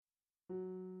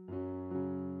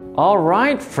All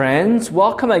right, friends,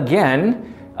 welcome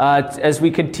again as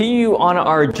we continue on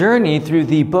our journey through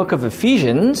the book of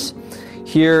Ephesians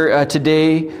here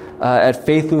today at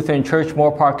Faith Lutheran Church,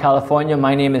 Moorpark, California.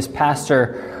 My name is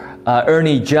Pastor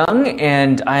Ernie Jung,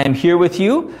 and I am here with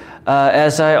you,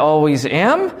 as I always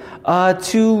am,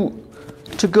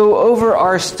 to go over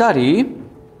our study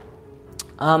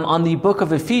on the book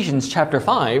of Ephesians, chapter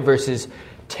 5, verses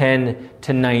 10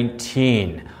 to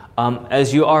 19.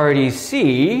 As you already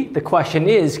see, the question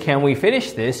is, can we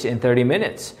finish this in 30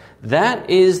 minutes? That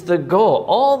is the goal.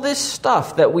 All this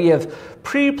stuff that we have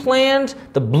pre-planned,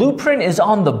 the blueprint is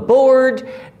on the board,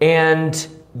 and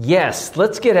yes,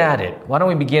 let's get at it. Why don't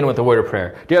we begin with a word of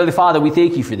prayer? Dear Heavenly Father, we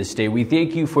thank you for this day. We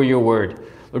thank you for your word.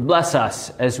 Lord, bless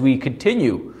us as we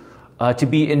continue to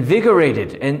be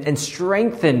invigorated and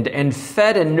strengthened and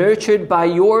fed and nurtured by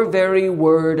your very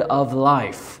word of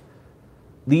life.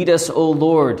 Lead us, O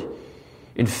Lord,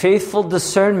 in faithful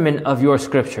discernment of your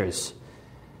scriptures.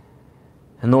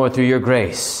 And Lord, through your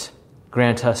grace,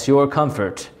 grant us your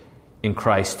comfort in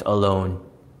Christ alone.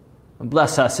 And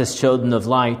bless us as children of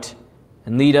light,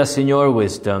 and lead us in your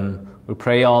wisdom. We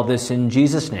pray all this in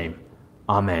Jesus' name.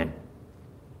 Amen.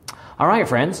 All right,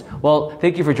 friends. Well,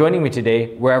 thank you for joining me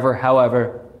today, wherever,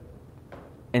 however,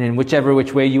 and in whichever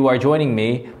which way you are joining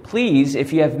me. Please,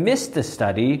 if you have missed the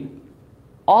study,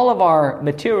 all of our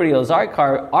materials are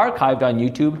archived on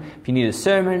YouTube. If you need a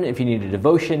sermon, if you need a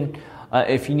devotion,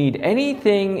 if you need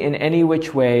anything in any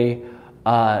which way,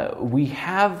 we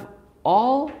have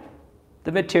all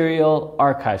the material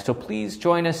archived. So please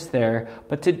join us there.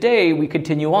 But today we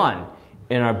continue on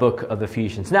in our book of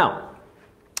Ephesians. Now,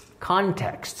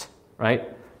 context, right?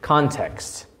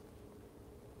 Context.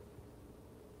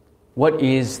 What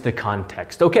is the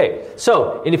context? Okay,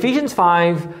 so in Ephesians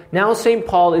 5, now St.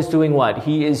 Paul is doing what?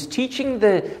 He is teaching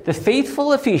the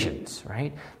faithful Ephesians,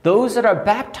 right? Those that are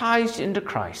baptized into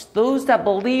Christ, those that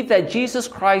believe that Jesus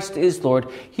Christ is Lord.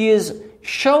 He is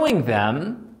showing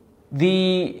them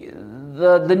the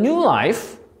new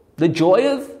life, the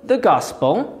joy of the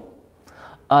gospel,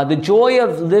 the joy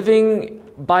of living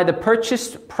by the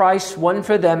purchased price won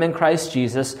for them in Christ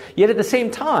Jesus. Yet at the same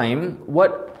time,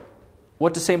 what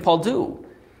does St. Paul do?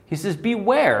 He says,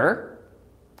 beware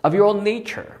of your own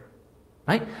nature,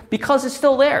 right? Because it's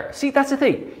still there. See, that's the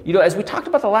thing. You know, as we talked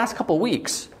about the last couple of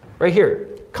weeks, right here,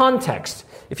 context.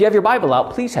 If you have your Bible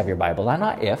out, please have your Bible out.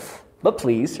 Not if, but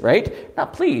please, right?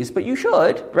 Not please, but you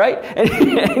should, right?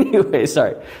 Anyway,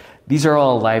 sorry. These are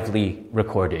all lively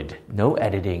recorded. No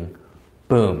editing.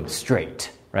 Boom,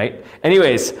 straight, right?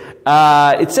 Anyways,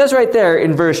 it says right there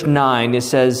in verse 9, it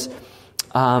says,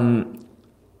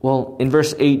 in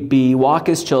verse 8b, walk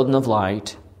as children of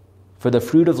light, for the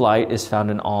fruit of light is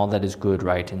found in all that is good,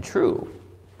 right, and true.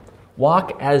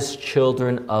 Walk as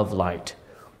children of light.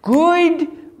 Good,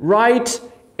 right,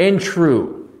 and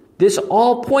true. This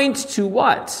all points to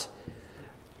what?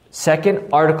 Second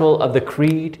article of the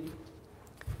Creed,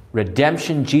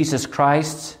 redemption, Jesus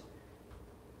Christ,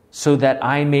 so that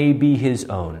I may be his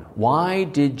own. Why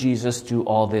did Jesus do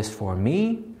all this for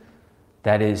me?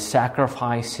 That is,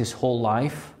 sacrifice his whole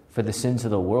life for the sins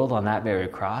of the world on that very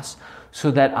cross,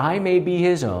 so that I may be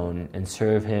his own and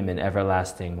serve him in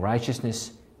everlasting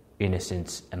righteousness,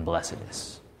 innocence, and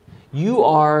blessedness. You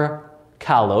are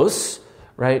kalos,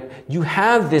 right? You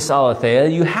have this aletheia,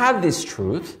 you have this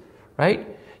truth, right?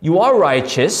 You are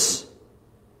righteous,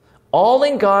 all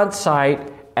in God's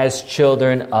sight as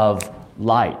children of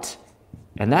light.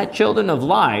 And that children of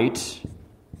light,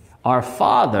 our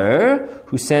Father,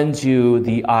 who sends you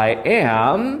the I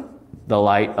am, the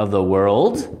light of the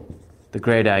world, the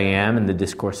great I am in the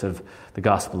discourse of the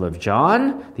Gospel of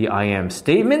John, the I am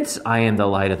statements, I am the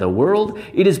light of the world.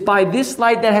 It is by this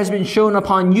light that has been shown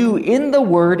upon you in the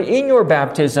Word, in your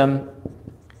baptism,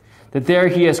 that there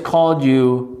he has called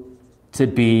you to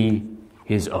be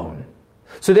his own.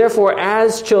 So therefore,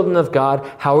 as children of God,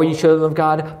 how are you children of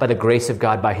God? By the grace of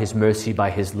God, by his mercy, by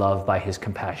his love, by his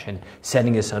compassion,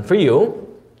 sending his Son for you.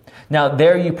 Now,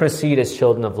 there you proceed as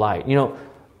children of light. You know,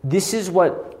 this is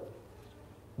what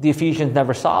the Ephesians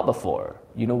never saw before.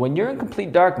 You know, when you're in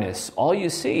complete darkness, all you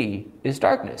see is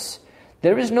darkness.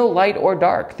 There is no light or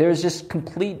dark. There is just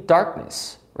complete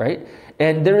darkness, right?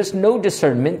 And there is no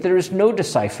discernment. There is no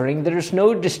deciphering. There is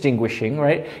no distinguishing,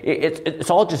 right?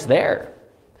 It's all just there.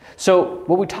 So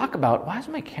what we talk about, why is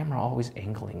my camera always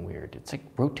angling weird? It's like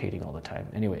rotating all the time.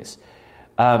 Anyways,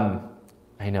 I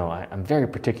know I'm very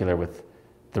particular with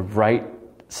the right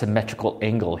symmetrical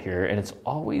angle here, and it's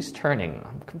always turning.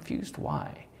 I'm confused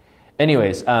why.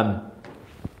 Anyways, all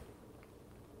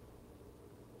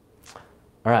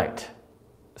right.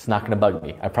 It's not going to bug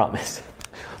me, I promise.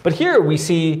 But here we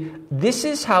see this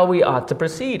is how we ought to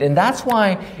proceed. And that's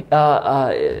why,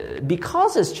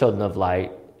 because as children of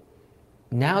light,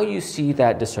 now you see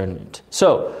that discernment.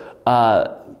 So,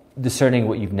 discerning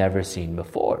what you've never seen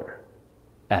before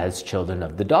as children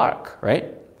of the dark, right?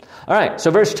 All right,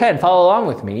 so verse 10, follow along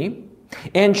with me.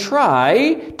 And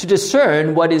try to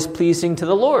discern what is pleasing to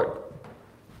the Lord.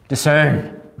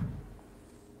 Discern.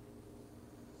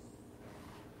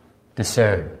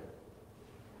 Discern.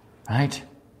 Right?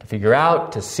 To figure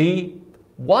out, to see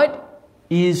what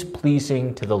is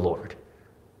pleasing to the Lord.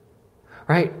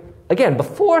 Right? Again,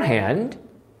 beforehand,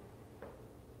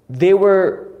 they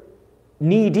were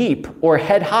knee-deep or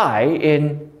head-high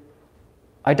in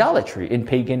idolatry, in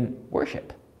pagan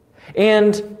worship.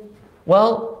 And,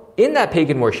 well, in that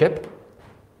pagan worship,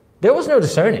 there was no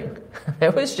discerning.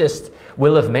 There was just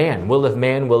will of man, will of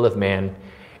man, will of man.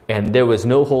 And there was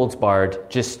no holds barred,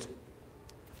 just...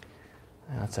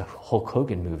 That's a Hulk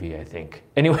Hogan movie, I think.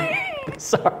 Anyway,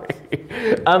 sorry.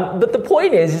 But the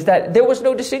point is that there was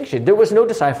no distinction. There was no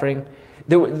deciphering.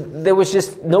 There was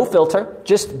just no filter.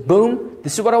 Just boom,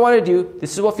 this is what I want to do.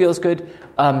 This is what feels good.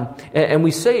 And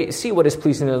we see what is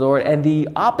pleasing to the Lord. And the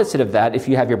opposite of that, if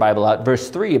you have your Bible out, verse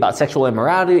 3, about sexual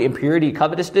immorality, impurity,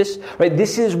 covetousness. Right?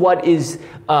 This is what is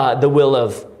the will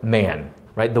of man.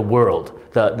 Right? The world.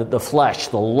 The flesh,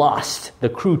 the lust, the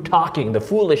crude talking, the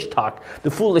foolish talk,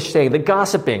 the foolish saying, the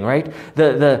gossiping, right?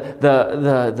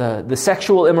 The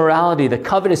sexual immorality, the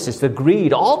covetousness, the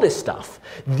greed, all this stuff.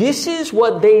 This is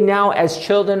what they now, as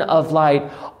children of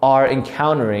light, are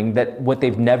encountering, that what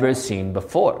they've never seen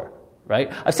before.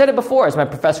 Right? I've said it before, as my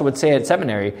professor would say at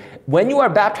seminary, when you are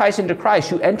baptized into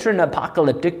Christ, you enter an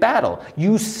apocalyptic battle.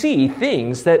 You see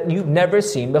things that you've never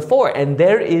seen before, and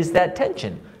there is that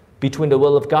tension between the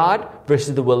will of God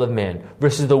versus the will of man,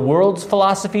 versus the world's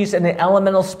philosophies and the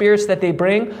elemental spirits that they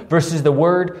bring, versus the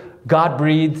word God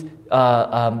breathed for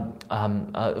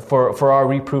our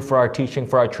reproof, for our teaching,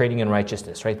 for our training in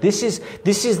righteousness. Right? This is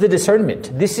the discernment.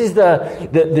 This is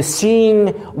the seeing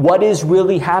what is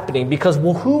really happening. Because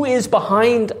who is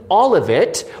behind all of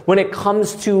it when it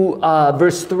comes to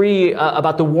verse 3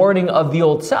 about the warning of the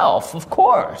old self? Of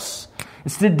course,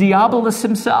 it's the diabolus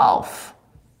himself.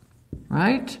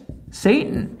 Right?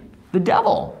 Satan, the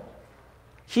devil.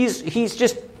 He's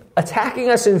just attacking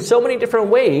us in so many different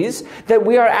ways that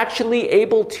we are actually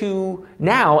able to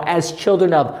now, as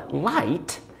children of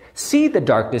light, see the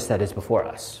darkness that is before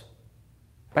us.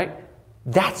 Right?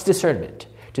 That's discernment.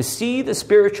 To see the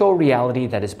spiritual reality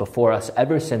that is before us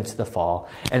ever since the fall,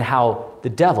 and how the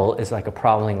devil is like a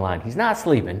prowling lion. He's not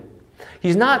sleeping.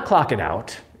 He's not clocking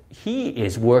out. He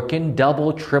is working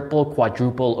double, triple,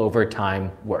 quadruple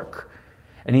overtime work.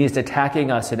 And he is attacking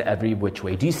us in every which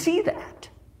way. Do you see that?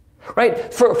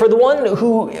 Right? For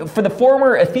the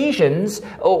former Ephesians,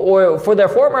 or for their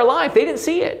former life, they didn't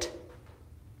see it.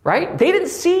 Right? They didn't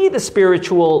see the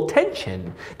spiritual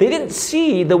tension. They didn't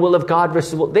see the will of God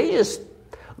versus will. They just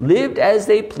lived as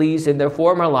they pleased in their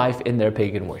former life in their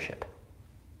pagan worship.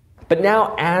 But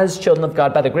now, as children of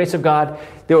God, by the grace of God,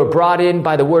 they were brought in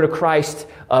by the word of Christ,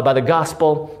 by the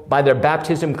gospel, by their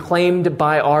baptism, claimed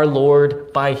by our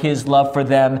Lord, by his love for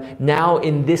them. Now,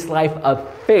 in this life of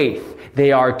faith,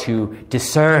 they are to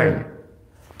discern,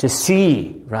 to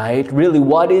see, right, really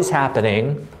what is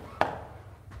happening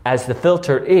as the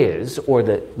filter is, or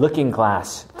the looking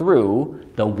glass through,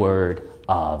 the word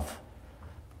of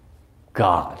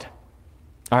God.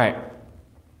 All right.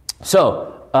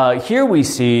 So, here we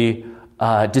see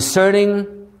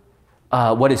discerning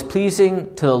what is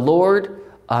pleasing to the Lord,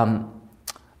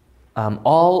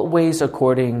 always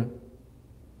according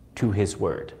to his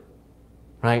word.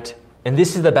 Right? And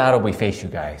this is the battle we face, you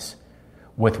guys,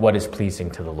 with what is pleasing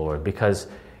to the Lord. Because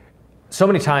so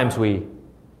many times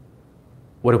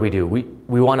what do?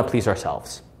 We want to please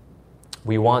ourselves.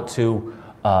 We want to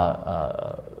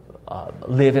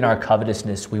live in our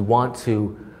covetousness. We want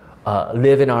to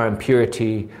live in our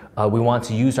impurity. We want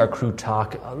to use our crude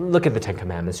talk. Look at the Ten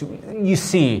Commandments. You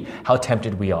see how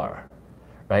tempted we are,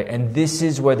 right? And this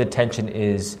is where the tension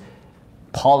is.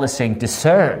 Paul is saying,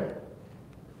 discern,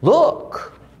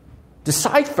 look,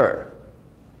 decipher,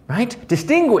 right?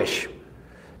 Distinguish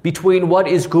between what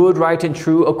is good, right, and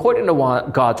true according to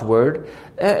God's word,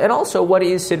 and also what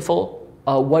is sinful,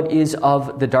 what is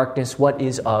of the darkness, what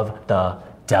is of the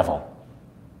devil.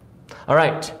 All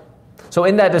right. So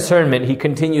in that discernment, he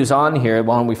continues on here.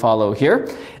 Why don't we follow here?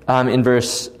 In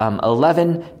verse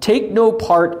 11, take no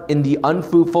part in the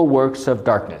unfruitful works of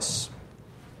darkness.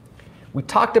 We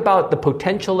talked about the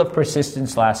potential of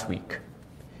persistence last week.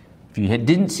 If you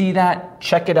didn't see that,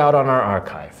 check it out on our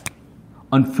archive.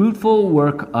 Unfruitful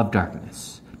work of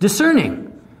darkness.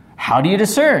 Discerning, How do you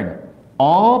discern?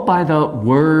 All by the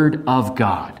Word of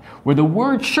God, where the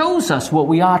Word shows us what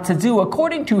we ought to do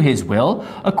according to His will,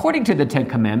 according to the Ten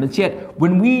Commandments. Yet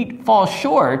when we fall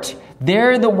short,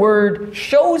 there the Word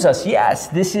shows us, yes,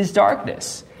 this is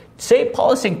darkness. St.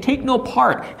 Paul is saying, take no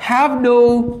part, have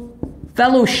no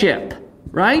fellowship,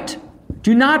 right?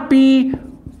 Do not be,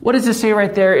 what does it say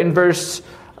right there in verse,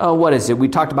 what is it? We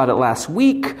talked about it last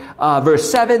week. Verse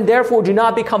 7, therefore do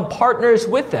not become partners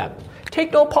with them.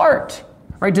 Take no part.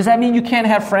 Right? Does that mean you can't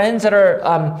have friends that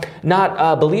are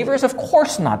not believers? Of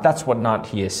course not. That's what not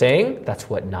he is saying. That's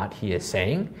what not he is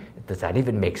saying. Does that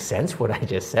even make sense, what I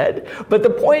just said? But the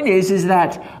point is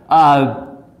that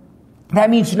that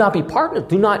means do not be partners.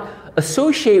 Do not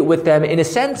associate with them in a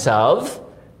sense of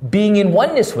being in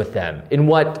oneness with them in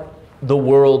what the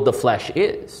world, the flesh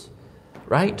is.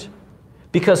 Right?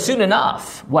 Because soon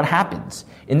enough, what happens?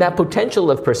 In that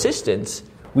potential of persistence,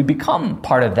 we become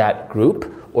part of that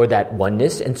group or that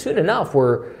oneness, and soon enough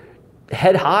we're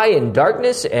head high in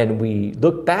darkness, and we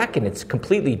look back and it's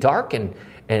completely dark, and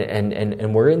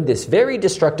we're in this very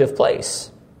destructive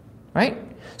place, right?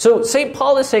 So St.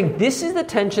 Paul is saying this is the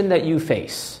tension that you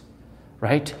face,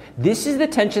 right? This is the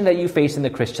tension that you face in the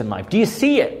Christian life. Do you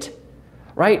see it?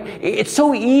 Right? It's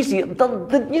so easy. You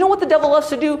know what the devil loves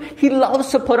to do? He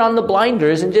loves to put on the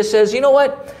blinders and just says, you know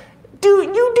what? Do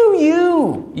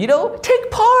you,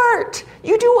 take part.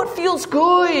 You do what feels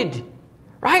good,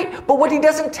 right? But what he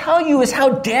doesn't tell you is how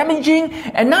damaging,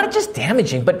 and not just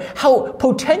damaging, but how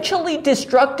potentially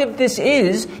destructive this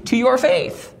is to your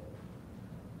faith,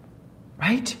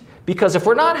 right? Because if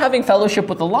we're not having fellowship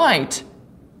with the light,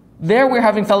 there we're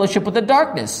having fellowship with the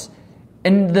darkness.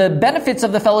 And the benefits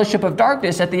of the fellowship of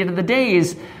darkness at the end of the day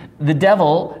is the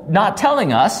devil not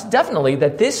telling us, definitely,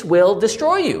 that this will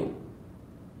destroy you.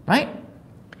 Right?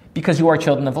 Because you are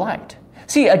children of light.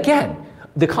 See, again,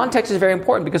 the context is very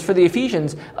important because for the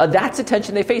Ephesians, that's the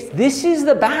tension they face. This is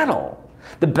the battle.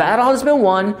 The battle has been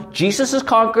won. Jesus has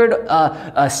conquered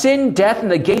sin, death,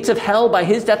 and the gates of hell by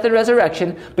his death and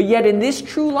resurrection. But yet in this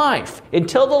true life,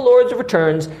 until the Lord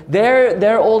returns,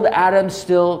 their old Adam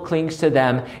still clings to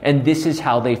them. And this is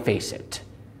how they face it.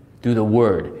 Through the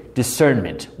word,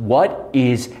 discernment. What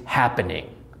is happening?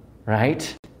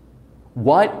 Right?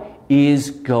 What is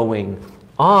going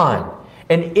on?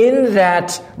 And in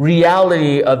that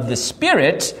reality of the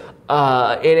Spirit,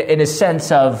 in a sense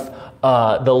of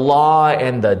the law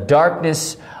and the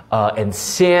darkness and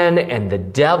sin and the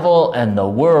devil and the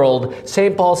world,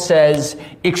 St. Paul says,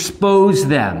 expose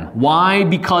them. Why?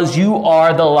 Because you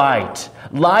are the light.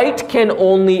 Light can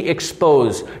only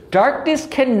expose. Darkness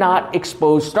cannot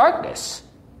expose darkness.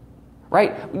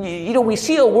 Right? We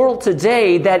see a world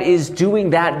today that is doing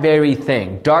that very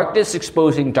thing. Darkness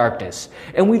exposing darkness.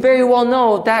 And we very well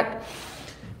know that,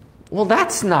 well,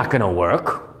 that's not going to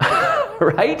work.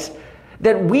 Right?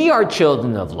 That we are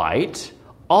children of light,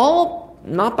 all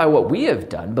not by what we have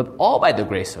done, but all by the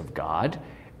grace of God,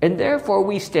 and therefore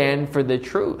we stand for the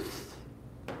truth.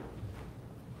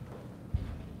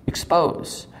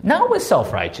 Expose. Not with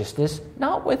self-righteousness,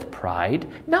 not with pride,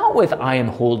 not with I am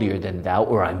holier than thou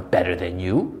or I'm better than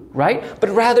you, right? But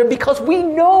rather because we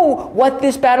know what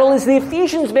this battle is. The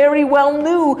Ephesians very well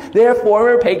knew their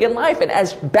former pagan life. And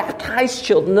as baptized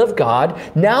children of God,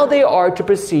 now they are to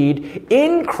proceed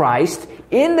in Christ,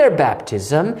 in their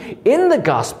baptism, in the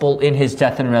gospel, in his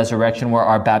death and resurrection where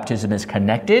our baptism is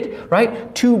connected,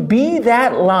 right? To be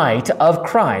that light of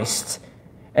Christ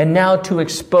and now to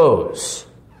expose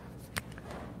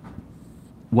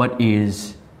what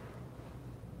is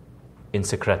in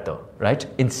secreto, right?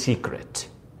 In secret.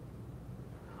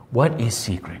 What is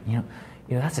secret? You know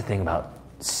that's the thing about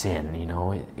sin,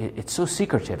 it's so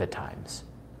secretive at times.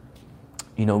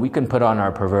 We can put on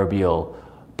our proverbial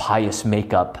pious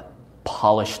makeup,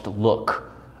 polished look,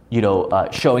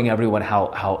 showing everyone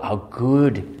how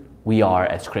good we are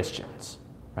as Christians,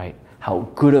 right? How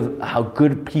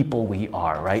good people we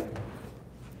are, right?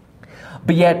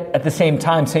 But yet, at the same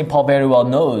time, St. Paul very well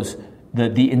knows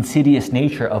the insidious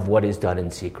nature of what is done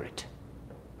in secret.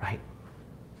 Right?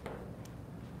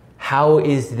 How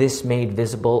is this made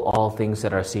visible, all things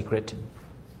that are secret?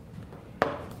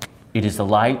 It is the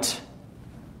light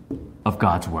of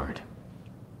God's Word.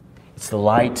 It's the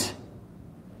light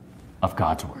of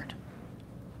God's Word.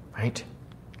 Right?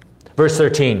 Verse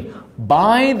 13.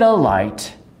 By the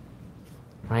light,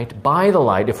 right? By the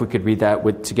light, if we could read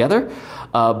that together.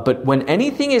 But when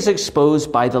anything is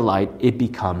exposed by the light, it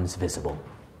becomes visible.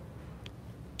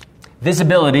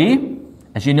 Visibility,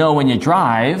 as you know when you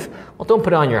drive, well, don't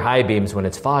put on your high beams when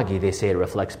it's foggy. They say it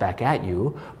reflects back at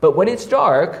you. But when it's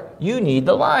dark, you need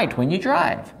the light when you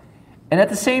drive. And at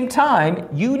the same time,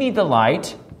 you need the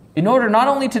light in order not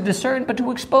only to discern, but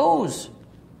to expose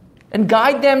and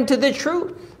guide them to the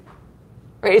truth.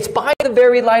 It's by the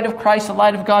very light of Christ, the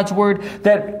light of God's Word,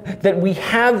 that we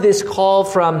have this call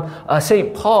from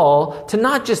St. Paul to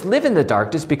not just live in the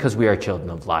darkness because we are children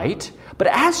of light, but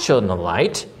as children of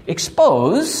light,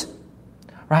 expose,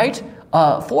 right,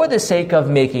 for the sake of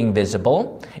making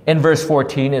visible. In verse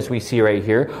 14, as we see right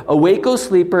here, awake, O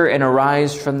sleeper, and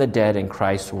arise from the dead, and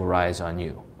Christ will rise on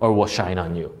you, or will shine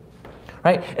on you.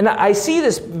 Right? And I see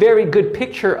this very good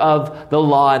picture of the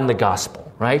law and the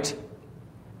gospel, right?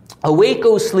 Awake,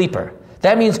 O sleeper.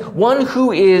 That means one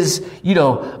who is,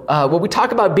 when we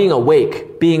talk about being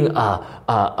awake, being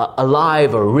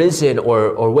alive or risen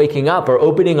or waking up or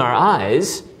opening our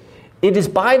eyes, it is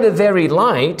by the very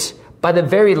light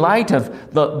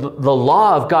of the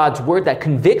law of God's Word that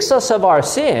convicts us of our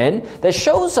sin, that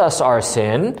shows us our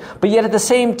sin, but yet at the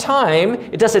same time,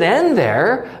 it doesn't end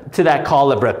there to that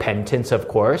call of repentance, of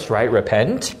course, right?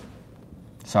 Repent.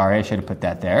 Sorry, I should have put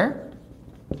that there.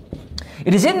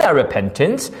 It is in that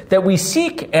repentance that we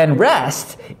seek and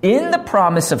rest in the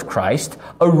promise of Christ,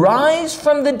 arise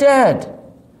from the dead,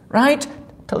 right?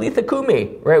 Talitha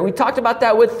Kumi, right? We talked about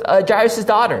that with Jairus'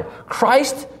 daughter.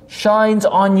 Christ shines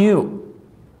on you.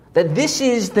 That this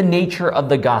is the nature of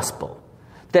the gospel.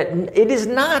 That it is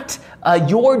not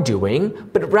your doing,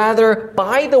 but rather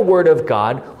by the Word of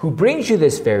God who brings you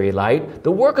this very light.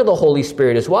 The work of the Holy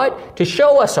Spirit is what? To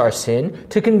show us our sin,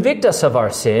 to convict us of our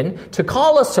sin, to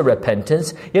call us to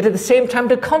repentance, yet at the same time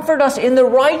to comfort us in the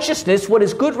righteousness, what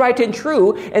is good, right, and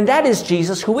true. And that is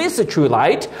Jesus, who is the true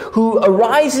light, who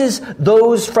arises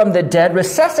those from the dead,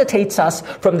 resuscitates us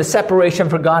from the separation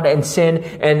from God and sin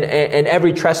and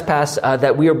every trespass,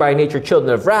 that we are by nature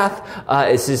children of wrath,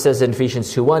 as it says in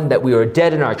Ephesians 2:1, that we are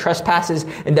dead in our trespasses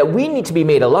and that we need to be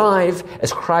made alive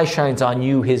as Christ shines on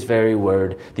you, his very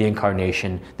word, the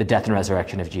incarnation, the death and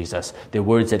resurrection of Jesus, the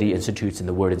words that he institutes in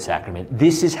the word and sacrament.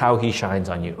 This is how he shines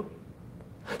on you.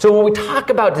 So when we talk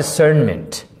about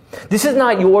discernment, this is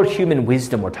not your human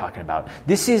wisdom we're talking about.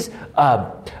 This is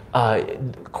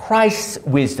Christ's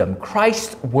wisdom,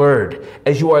 Christ's word,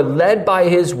 as you are led by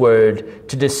his word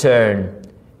to discern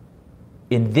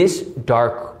in this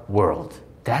dark world.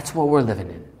 That's what we're living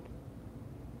in,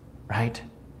 right?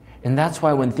 And that's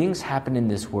why when things happen in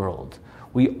this world,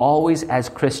 we always, as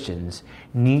Christians,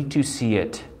 need to see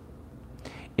it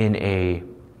in a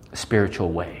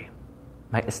spiritual way.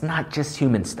 Right? It's not just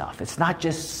human stuff. It's not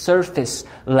just surface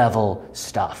level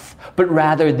stuff, but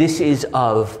rather this is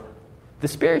of the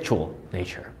spiritual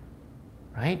nature,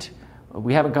 right?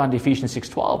 We haven't gone to Ephesians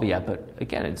 6:12 yet, but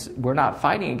again, we're not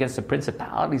fighting against the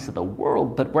principalities of the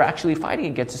world, but we're actually fighting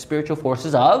against the spiritual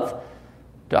forces of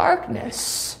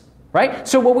darkness, right?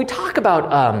 So when we talk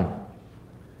about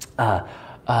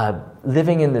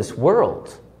living in this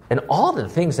world and all the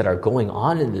things that are going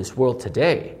on in this world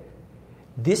today,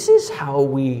 this is how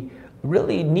we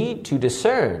really need to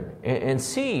discern and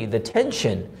see the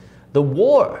tension, the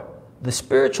war, the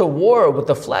spiritual war with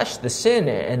the flesh, the sin,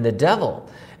 and the devil.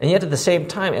 And yet at the same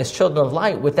time, as children of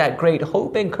light, with that great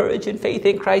hope and courage and faith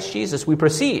in Christ Jesus, we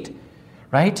proceed,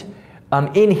 right?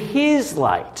 In his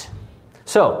light.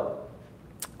 So,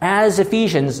 as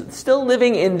Ephesians, still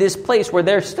living in this place where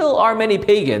there still are many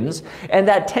pagans, and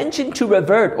that tension to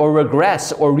revert or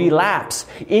regress or relapse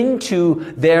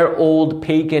into their old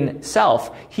pagan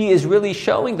self, he is really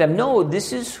showing them, no,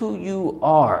 this is who you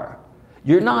are.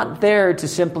 You're not there to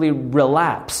simply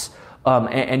relapse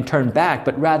and turn back,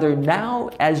 but rather now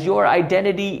as your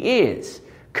identity is,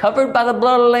 covered by the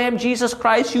blood of the Lamb, Jesus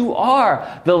Christ, you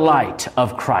are the light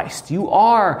of Christ. You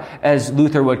are, as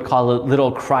Luther would call it,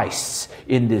 little Christs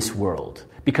in this world,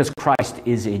 because Christ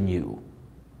is in you,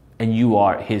 and you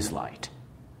are his light,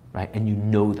 right? And you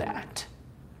know that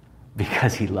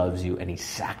because he loves you and he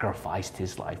sacrificed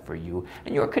his life for you,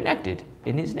 and you're connected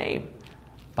in his name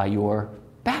by your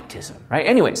baptism, right?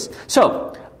 Anyways,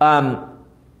 so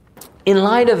in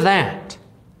light of that,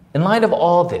 in light of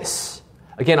all this,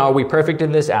 again, are we perfect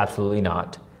in this? Absolutely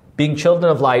not. Being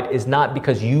children of light is not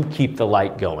because you keep the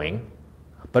light going,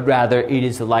 but rather it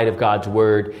is the light of God's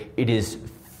word. It is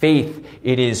faith.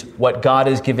 It is what God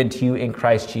has given to you in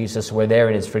Christ Jesus, where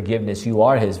therein is forgiveness. You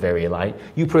are his very light.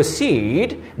 You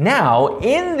proceed now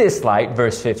in this light,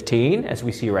 verse 15, as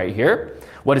we see right here.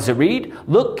 What does it read?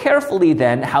 Look carefully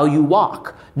then how you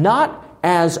walk, not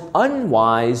as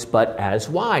unwise, but as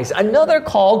wise. Another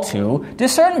call to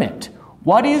discernment.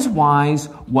 What is wise?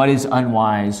 What is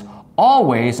unwise?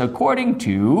 Always according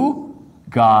to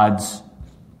God's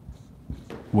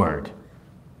word.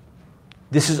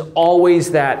 This is always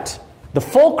the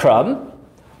fulcrum,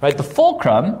 right? The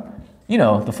fulcrum,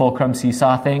 the fulcrum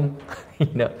seesaw thing,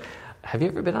 Have you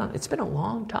ever been on? It's been a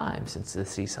long time since the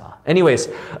seesaw. Anyways,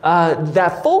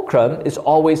 that fulcrum is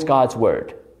always God's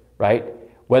word, right?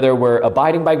 Whether we're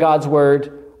abiding by God's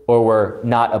word or we're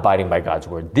not abiding by God's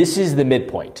word. This is the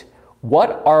midpoint.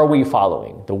 What are we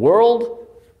following? The world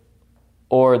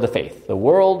or the faith? The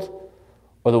world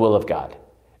or the will of God?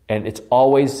 And it's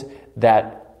always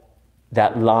that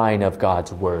line of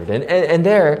God's word. And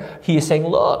there he is saying,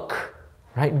 look,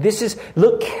 right?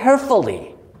 Look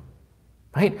carefully,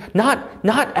 right? Not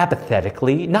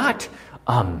apathetically, not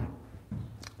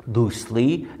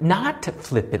loosely, not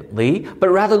flippantly, but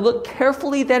rather look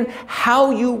carefully then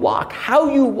how you walk. How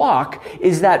you walk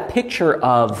is that picture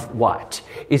of what?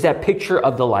 Is that picture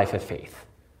of the life of faith,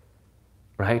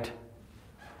 right?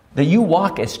 That you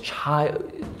walk as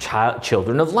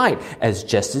children of light, as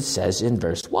just it says in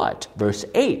verse what? Verse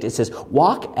 8. It says,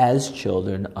 walk as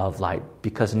children of light,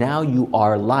 because now you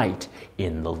are light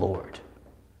in the Lord.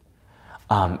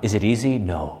 Is it easy?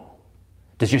 No.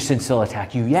 Does your sin still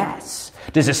attack you? Yes.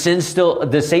 Does Satan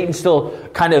still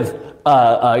kind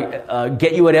of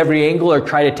get you at every angle or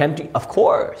try to tempt you? Of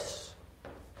course.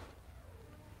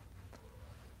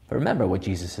 But remember what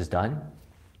Jesus has done.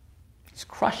 He's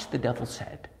crushed the devil's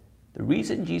head. The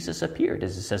reason Jesus appeared,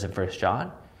 as it says in 1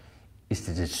 John, is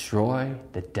to destroy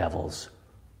the devil's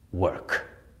work.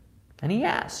 And he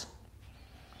has.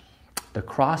 The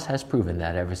cross has proven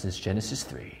that ever since Genesis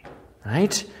 3.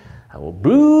 Right? I will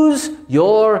bruise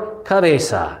your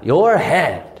cabeza, your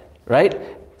head. Right?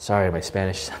 Sorry, my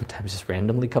Spanish sometimes just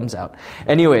randomly comes out.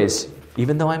 Anyways,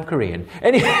 even though I'm Korean.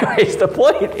 Anyways, the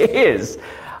point is,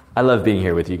 I love being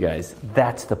here with you guys.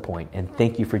 That's the point. And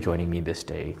thank you for joining me this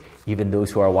day. Even those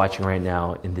who are watching right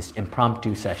now in this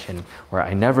impromptu session where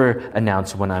I never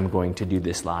announce when I'm going to do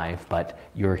this live, but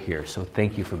you're here. So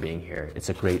thank you for being here. It's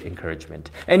a great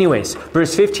encouragement. Anyways,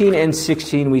 verse 15 and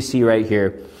 16 we see right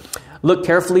here. Look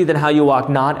carefully then how you walk,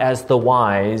 not as the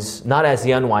wise, not as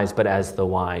the unwise, but as the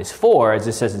wise. For, as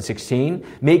it says in 16,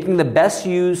 making the best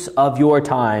use of your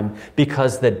time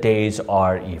because the days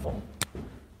are evil.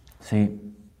 See?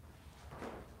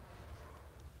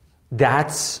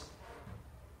 That's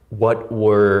what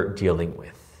we're dealing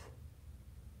with.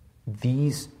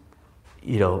 This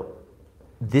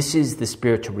is the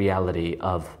spiritual reality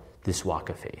of this walk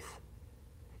of faith.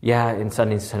 Yeah, in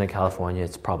sunny Southern California,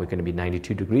 it's probably going to be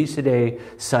 92 degrees today,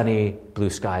 sunny, blue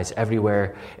skies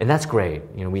everywhere, and that's great.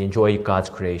 We enjoy God's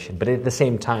creation, but at the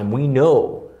same time, we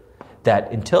know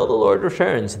that until the Lord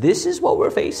returns, this is what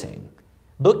we're facing.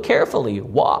 Look carefully,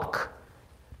 walk,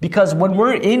 because when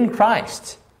we're in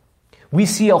Christ, we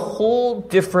see a whole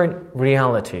different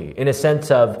reality in a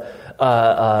sense of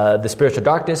the spiritual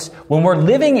darkness. When we're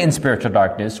living in spiritual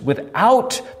darkness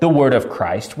without the word of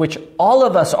Christ, which all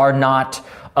of us are not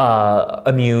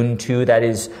immune to, that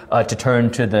is to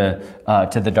turn to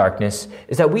the darkness,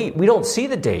 is that we don't see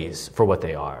the days for what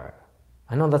they are.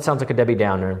 I know that sounds like a Debbie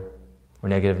Downer or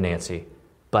negative Nancy,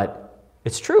 but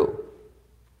it's true.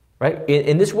 Right?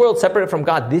 In this world separated from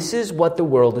God, this is what the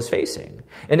world is facing.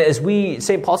 And as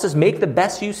St. Paul says, make the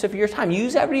best use of your time.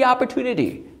 Use every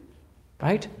opportunity,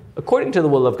 right? According to the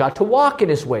will of God, to walk in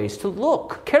his ways, to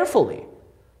look carefully.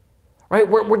 Right?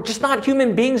 We're just not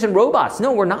human beings and robots.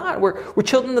 No, we're not. We're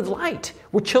children of light.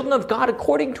 We're children of God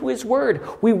according to his word.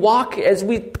 We walk, as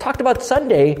we talked about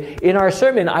Sunday in our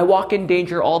sermon, I walk in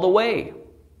danger all the way.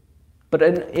 But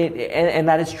and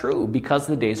that is true because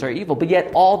the days are evil. But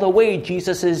yet all the way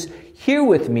Jesus is here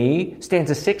with me,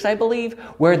 stanza 6, I believe,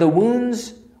 where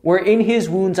in his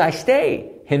wounds I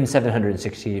stay. Hymn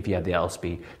 760, if you have the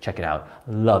LSB, check it out.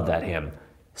 Love that hymn.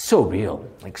 So real.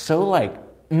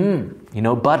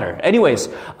 Butter. Anyways,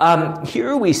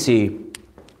 here we see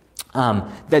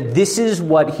that this is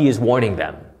what he is warning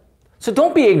them. So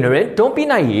don't be ignorant. Don't be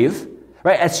naive.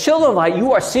 Right? As children of light,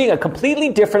 you are seeing a completely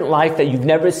different life that you've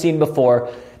never seen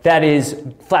before that is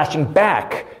flashing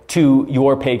back to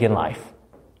your pagan life.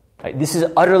 Right? This is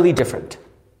utterly different.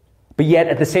 But yet,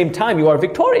 at the same time, you are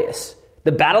victorious.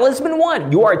 The battle has been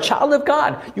won. You are a child of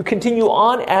God. You continue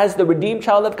on as the redeemed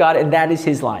child of God, and that is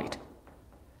his light.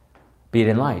 Be it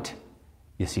in light,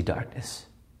 you see darkness.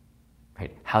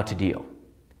 Right? How to deal.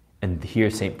 And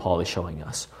here St. Paul is showing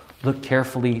us. Look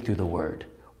carefully through the word.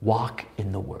 Walk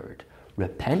in the word.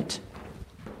 Repent,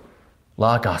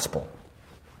 law, gospel,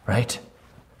 right?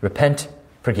 Repent,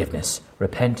 forgiveness.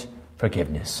 Repent,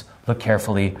 forgiveness. Look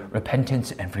carefully,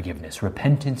 repentance and forgiveness.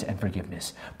 Repentance and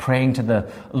forgiveness. Praying to the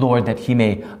Lord that he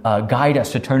may guide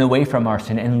us to turn away from our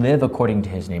sin and live according to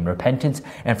his name. Repentance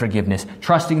and forgiveness.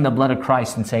 Trusting the blood of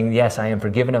Christ and saying, yes, I am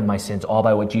forgiven of my sins, all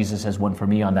by what Jesus has won for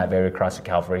me on that very cross of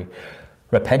Calvary.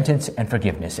 Repentance and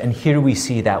forgiveness. And here we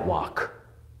see that walk,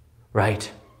 right?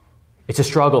 It's a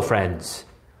struggle, friends.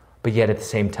 But yet at the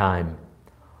same time,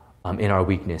 in our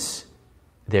weakness,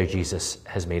 there Jesus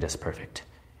has made us perfect.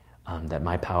 That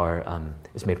my power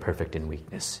is made perfect in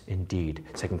weakness. Indeed,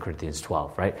 2 Corinthians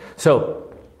 12, right?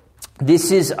 So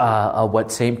this is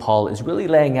what St. Paul is really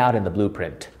laying out in the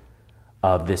blueprint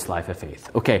of this life of faith.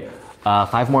 Okay,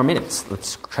 5 more minutes.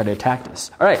 Let's try to attack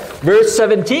this. All right, verse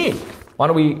 17. Why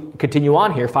don't we continue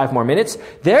on here? 5 more minutes.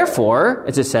 Therefore,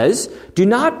 as it says, do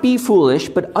not be foolish,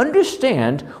 but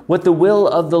understand what the will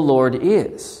of the Lord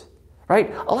is.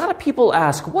 Right? A lot of people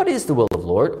ask, what is the will of the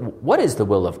Lord? What is the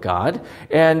will of God?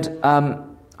 And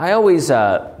I always,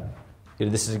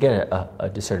 this is again a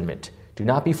discernment. Do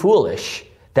not be foolish.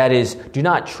 That is, do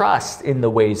not trust in the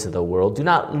ways of the world. Do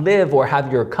not live or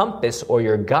have your compass or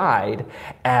your guide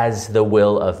as the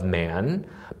will of man,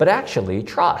 but actually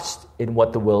trust in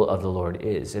what the will of the Lord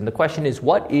is. And the question is,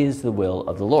 what is the will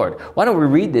of the Lord? Why don't we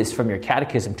read this from your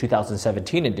Catechism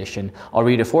 2017 edition? I'll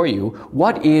read it for you.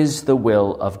 What is the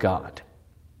will of God?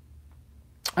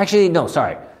 Actually, no,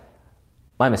 sorry.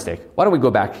 My mistake. Why don't we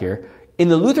go back here? In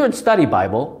the Lutheran Study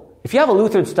Bible, if you have a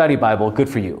Lutheran Study Bible, good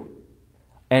for you.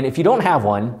 And if you don't have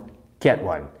one, get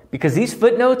one. Because these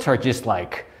footnotes are just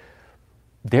like,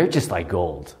 they're just like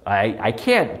gold. I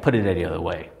can't put it any other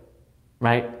way.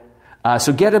 Right?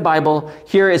 So get a Bible.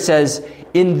 Here it says,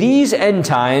 in these end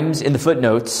times, in the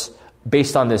footnotes,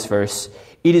 based on this verse,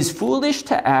 it is foolish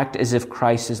to act as if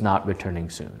Christ is not returning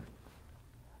soon.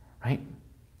 Right?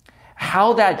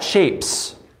 How that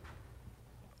shapes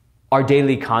our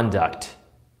daily conduct.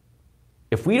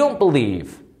 If we don't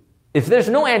believe, if there's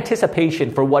no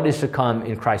anticipation for what is to come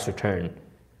in Christ's return,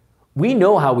 we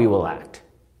know how we will act.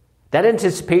 That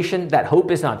anticipation, that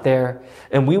hope is not there,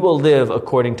 and we will live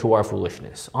according to our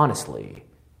foolishness. Honestly,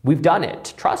 we've done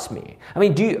it. Trust me. I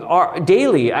mean,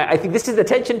 daily, I think this is the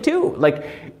tension too.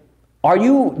 Like, are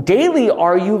you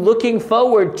looking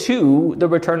forward to the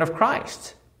return of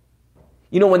Christ?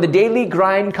 You know, when the daily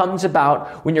grind comes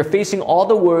about, when you're facing all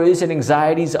the worries and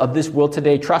anxieties of this world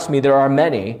today, trust me, there are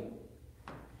many.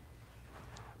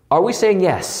 Are we saying,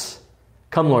 yes,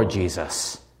 come Lord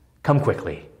Jesus, come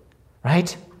quickly,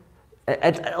 right?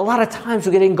 A lot of times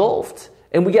we get engulfed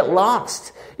and we get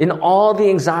lost in all the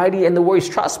anxiety and the worries.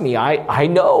 Trust me, I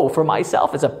know for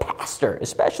myself as a pastor,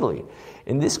 especially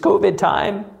in this COVID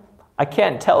time, I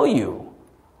can't tell you.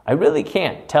 I really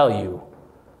can't tell you.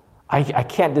 I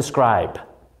can't describe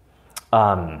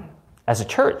as a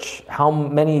church how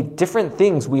many different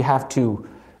things we have to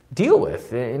deal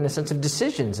with in the sense of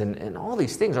decisions and all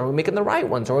these things. Are we making the right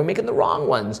ones? Are we making the wrong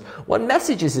ones? What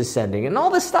messages is sending? And all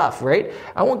this stuff, right?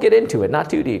 I won't get into it, not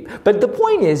too deep. But the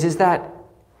point is that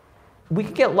we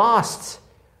can get lost.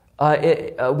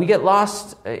 We get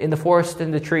lost in the forest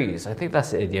and the trees. I think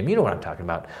that's the idiom. You know what I'm talking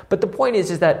about. But the point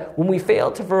is that when we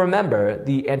fail to remember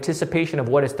the anticipation of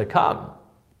what is to come,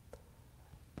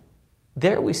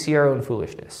 there we see our own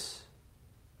foolishness.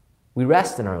 We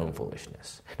rest in our own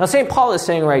foolishness. Now, St. Paul is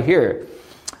saying right here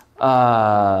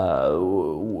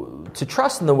to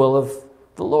trust in the will of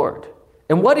the Lord.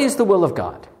 And what is the will of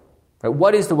God? Right?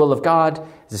 What is the will of God?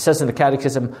 As it says in the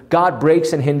Catechism, God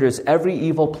breaks and hinders every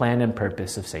evil plan and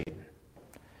purpose of Satan.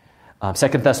 2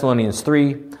 Thessalonians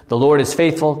 3, the Lord is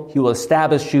faithful. He will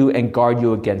establish you and guard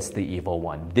you against the evil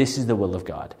one. This is the will of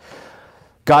God.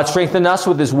 God strengthened us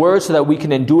with his word so that we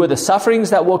can endure the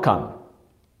sufferings that will come.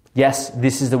 Yes,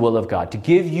 this is the will of God, to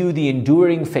give you the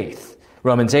enduring faith.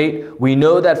 Romans 8, we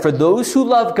know that for those who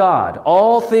love God,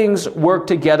 all things work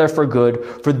together for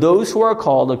good, for those who are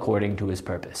called according to his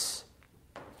purpose.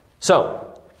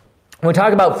 So, when we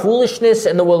talk about foolishness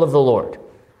and the will of the Lord,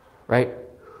 right,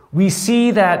 we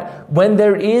see that when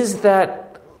there is that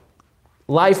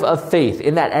life of faith,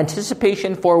 in that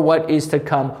anticipation for what is to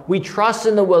come, we trust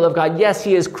in the will of God. Yes,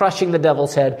 he is crushing the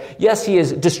devil's head. Yes, he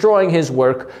is destroying his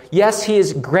work. Yes, he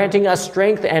is granting us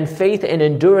strength and faith and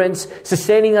endurance,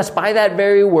 sustaining us by that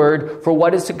very word for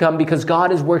what is to come, because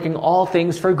God is working all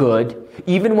things for good,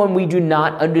 even when we do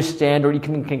not understand or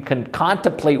can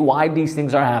contemplate why these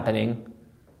things are happening.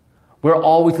 We're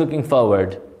always looking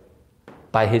forward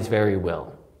by his very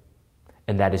will,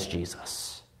 and that is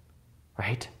Jesus,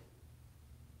 right?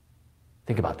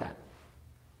 Think about that.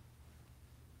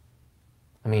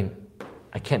 I mean,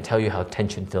 I can't tell you how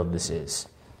tension-filled this is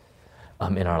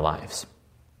in our lives.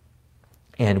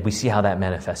 And we see how that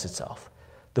manifests itself.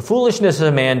 The foolishness of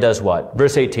a man does what?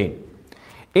 Verse 18.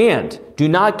 And do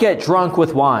not get drunk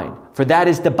with wine, for that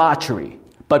is debauchery,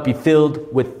 but be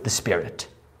filled with the Spirit.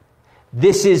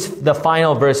 This is the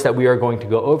final verse that we are going to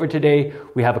go over today.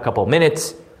 We have a couple of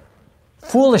minutes.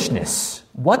 Foolishness.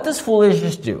 What does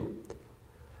foolishness do?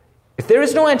 If there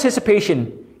is no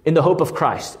anticipation in the hope of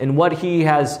Christ and when he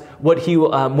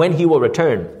will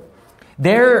return,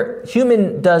 their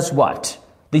human does what?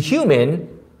 The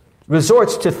human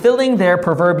resorts to filling their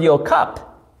proverbial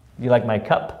cup. You like my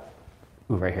cup?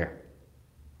 Ooh, right here.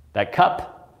 That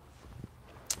cup.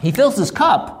 He fills his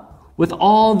cup with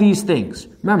all these things.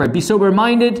 Remember, be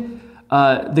sober-minded.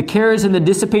 The cares and the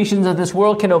dissipations of this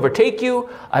world can overtake you.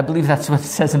 I believe that's what it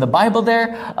says in the Bible there,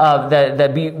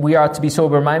 that we are to be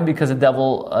sober-minded because the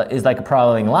devil is like a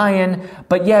prowling lion.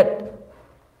 But yet,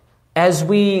 as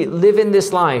we live in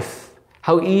this life,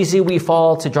 how easy we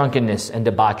fall to drunkenness and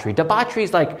debauchery. Debauchery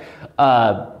is like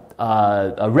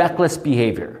a reckless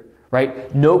behavior,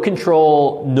 right? No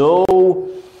control,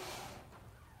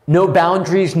 no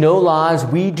boundaries, no laws.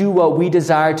 We do what we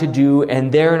desire to do,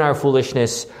 and there in our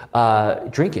foolishness,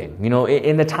 drinking. You know,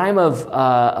 in the time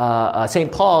of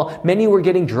St. Paul, many were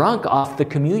getting drunk off the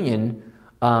communion,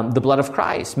 the blood of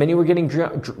Christ. Many were getting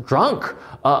drunk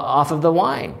off of the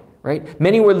wine, right?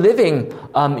 Many were living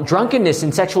drunkenness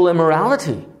and sexual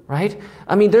immorality, right?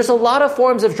 I mean, there's a lot of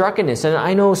forms of drunkenness, and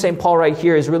I know St. Paul right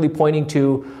here is really pointing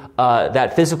to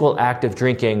that physical act of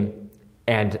drinking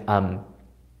and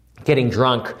getting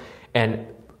drunk and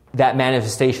that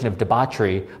manifestation of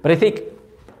debauchery. But I think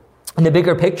in the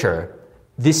bigger picture,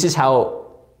 this is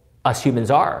how us humans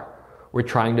are. We're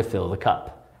trying to fill the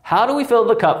cup. How do we fill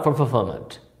the cup for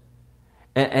fulfillment?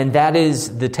 And that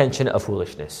is the tension of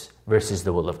foolishness versus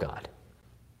the will of God,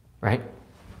 right?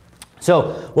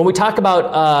 So when we talk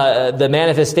about the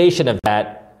manifestation of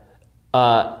that,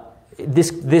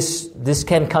 this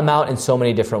can come out in so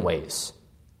many different ways,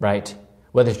 right?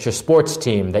 Whether it's your sports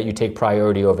team that you take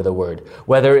priority over the word,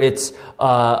 whether it's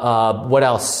what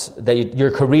else, that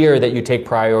your career that you take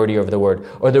priority over the word,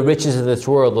 or the riches of this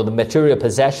world, or the material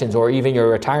possessions, or even your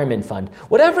retirement fund,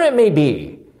 whatever it may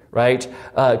be, right?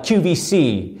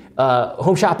 QVC,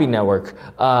 Home Shopping Network,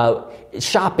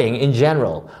 shopping in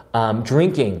general,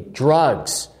 drinking,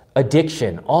 drugs,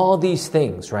 addiction, all these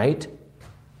things, right?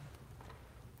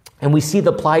 And we see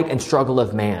the plight and struggle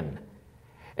of man.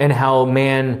 And how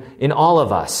man, in all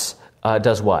of us,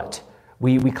 does what?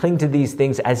 We cling to these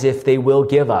things as if they will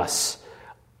give us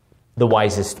the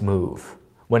wisest move,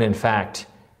 when in fact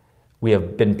we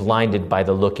have been blinded by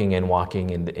the looking and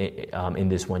walking in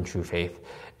this one true faith,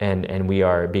 and we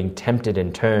are being tempted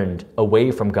and turned away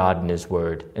from God and His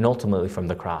Word, and ultimately from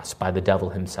the cross by the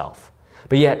devil himself.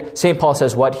 But yet, St. Paul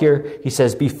says what here? He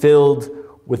says, be filled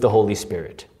with the Holy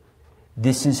Spirit.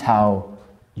 This is how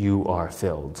you are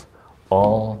filled.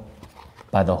 All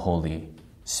by the Holy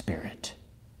Spirit.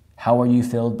 How are you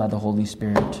filled by the Holy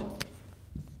Spirit?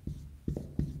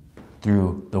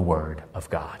 Through the Word of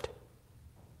God.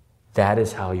 That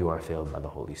is how you are filled by the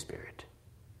Holy Spirit.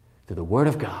 Through the Word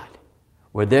of God.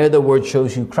 Where there the Word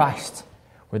shows you Christ.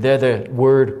 Where there the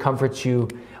Word comforts you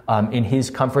in His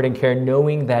comfort and care,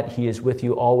 knowing that He is with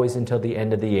you always until the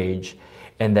end of the age.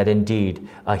 And that indeed,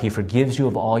 He forgives you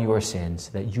of all your sins,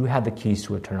 that you have the keys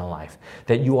to eternal life,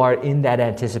 that you are in that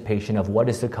anticipation of what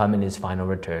is to come in His final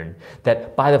return,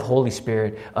 that by the Holy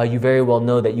Spirit, you very well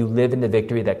know that you live in the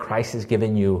victory that Christ has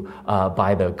given you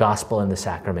by the gospel and the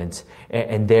sacraments,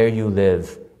 and there you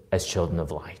live as children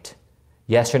of light.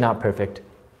 Yes, you're not perfect.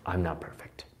 I'm not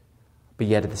perfect. But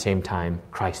yet at the same time,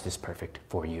 Christ is perfect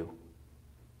for you.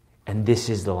 And this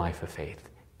is the life of faith.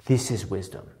 This is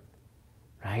wisdom,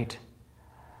 right?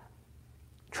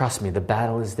 Trust me, the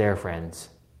battle is there, friends.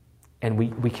 And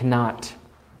we cannot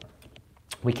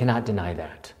deny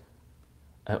that.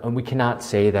 And we cannot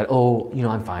say that,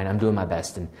 I'm fine, I'm doing my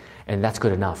best, and that's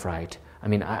good enough, right? I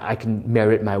mean, I can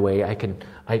merit my way, I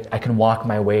can walk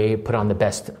my way, put on the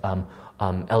best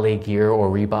LA Gear or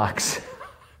Reeboks.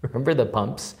 Remember the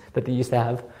pumps that they used to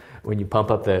have when you pump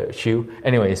up the shoe?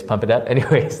 Anyways, pump it up.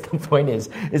 Anyways, the point is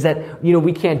that,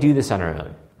 we can't do this on our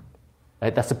own.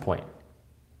 Right? That's the point.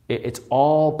 It's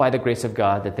all by the grace of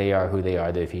God that they are who they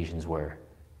are, the Ephesians were.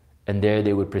 And there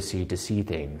they would proceed to see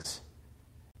things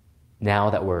now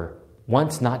that were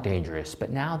once not dangerous, but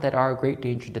now that are a great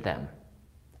danger to them.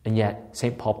 And yet,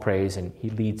 St. Paul prays and he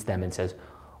leads them and says,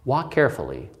 walk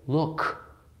carefully, look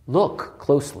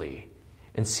closely,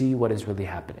 and see what is really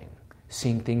happening.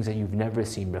 Seeing things that you've never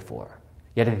seen before.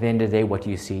 Yet at the end of the day, what do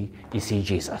you see? You see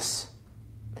Jesus.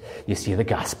 You see the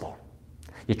gospel.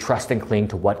 You trust and cling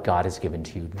to what God has given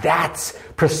to you. That's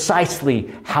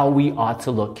precisely how we ought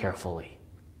to look carefully,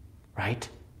 right?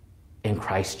 In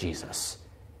Christ Jesus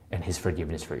and His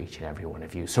forgiveness for each and every one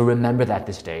of you. So remember that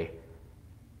this day.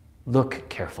 Look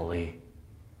carefully,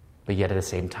 but yet at the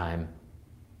same time,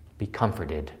 be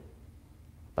comforted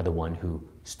by the one who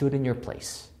stood in your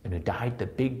place and who died the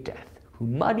big death, who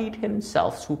muddied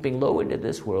himself, swooping low into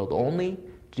this world, only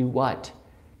to do what?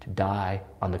 to die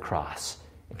on the cross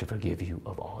and to forgive you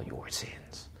of all your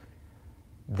sins.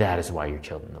 That is why you're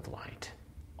children of light,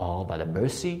 all by the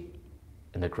mercy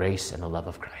and the grace and the love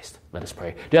of Christ. Let us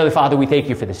pray. Dear Heavenly Father, we thank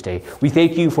you for this day. We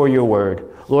thank you for your word.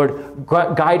 Lord,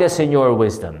 guide us in your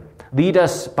wisdom. Lead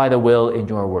us by the will in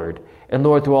your word. And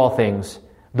Lord, through all things,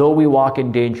 though we walk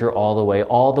in danger all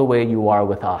the way you are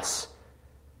with us,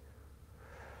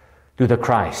 through the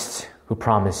Christ who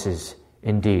promises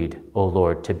indeed, O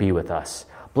Lord, to be with us.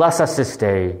 Bless us this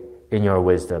day in your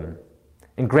wisdom,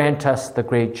 and grant us the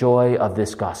great joy of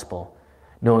this gospel,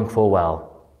 knowing full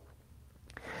well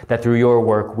that through your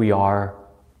work we are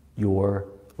your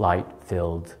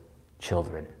light-filled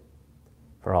children.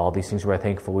 For all these things we are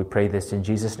thankful. We pray this in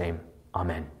Jesus' name.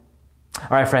 Amen. All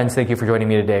right, friends, thank you for joining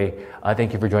me today.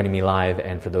 Thank you for joining me live,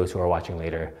 and for those who are watching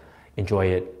later, enjoy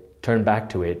it, turn back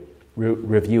to it,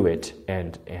 review it,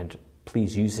 and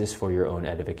please use this for your own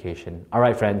edification. All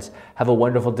right, friends, have a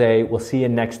wonderful day. We'll see you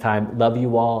next time. Love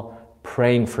you all,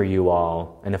 praying for you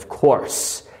all, and of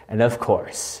course,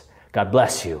 God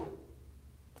bless you.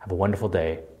 Have a wonderful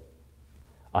day.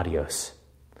 Adios,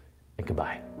 and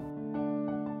goodbye.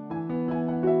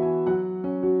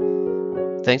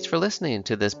 Thanks for listening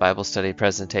to this Bible study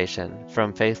presentation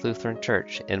from Faith Lutheran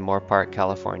Church in Moorpark,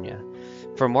 California.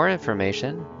 For more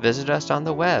information, visit us on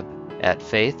the web at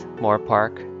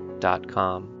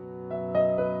faithmoorpark.com.